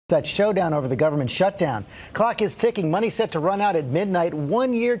That showdown over the government shutdown. Clock is ticking. Money set to run out at midnight,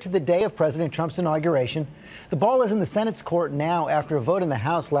 1 year to the day of President Trump's inauguration. The ball is in the Senate's court now after a vote in the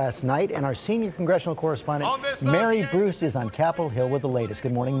House last night. And our senior congressional correspondent, Mary Bruce, is on Capitol Hill with the latest.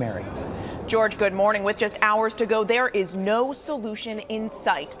 Good morning, Mary. George, good morning. With just hours to go, there is no solution in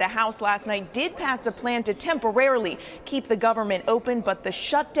sight. The House last night did pass a plan to temporarily keep the government open, but the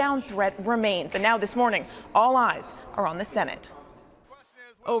shutdown threat remains. And now this morning, all eyes are on the Senate.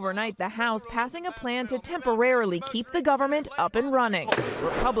 Overnight, the House passing a plan to temporarily keep the government up and running.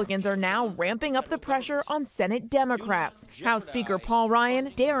 Republicans are now ramping up the pressure on Senate Democrats. House Speaker Paul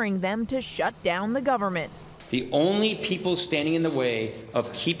Ryan daring them to shut down the government. The only people standing in the way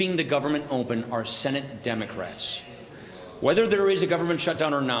of keeping the government open are Senate Democrats. Whether there is a government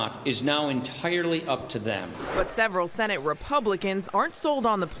shutdown or not is now entirely up to them. But several Senate Republicans aren't sold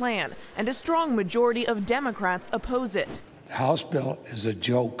on the plan, and a strong majority of Democrats oppose it. The House bill is a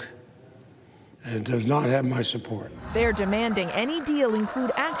joke, and it does not have my support. They're demanding any deal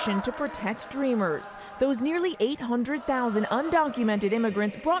include action to protect dreamers, those nearly 800,000 undocumented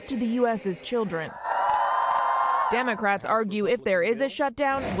immigrants brought to the U.S. as children. Democrats argue if there is a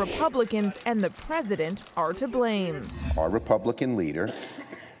shutdown, Republicans and the president are to blame. Our Republican leader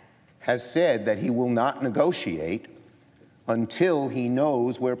has said that he will not negotiate until he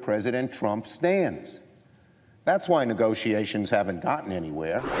knows where President Trump stands. That's why negotiations haven't gotten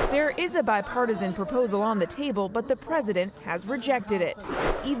anywhere. There is a bipartisan proposal on the table, but the president has rejected it.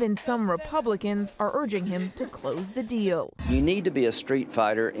 Even some Republicans are urging him to close the deal. You need to be a street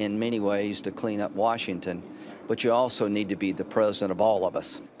fighter in many ways to clean up Washington, but you also need to be the president of all of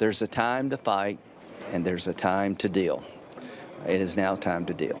us. There's a time to fight, and there's a time to deal. It is now time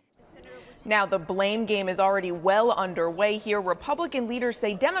to deal. Now, the blame game is already well underway here. Republican leaders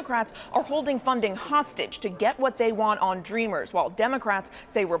say Democrats are holding funding hostage to get what they want on Dreamers, while Democrats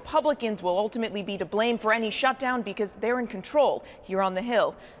say Republicans will ultimately be to blame for any shutdown because they're in control here on the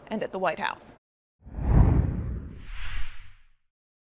Hill and at the White House.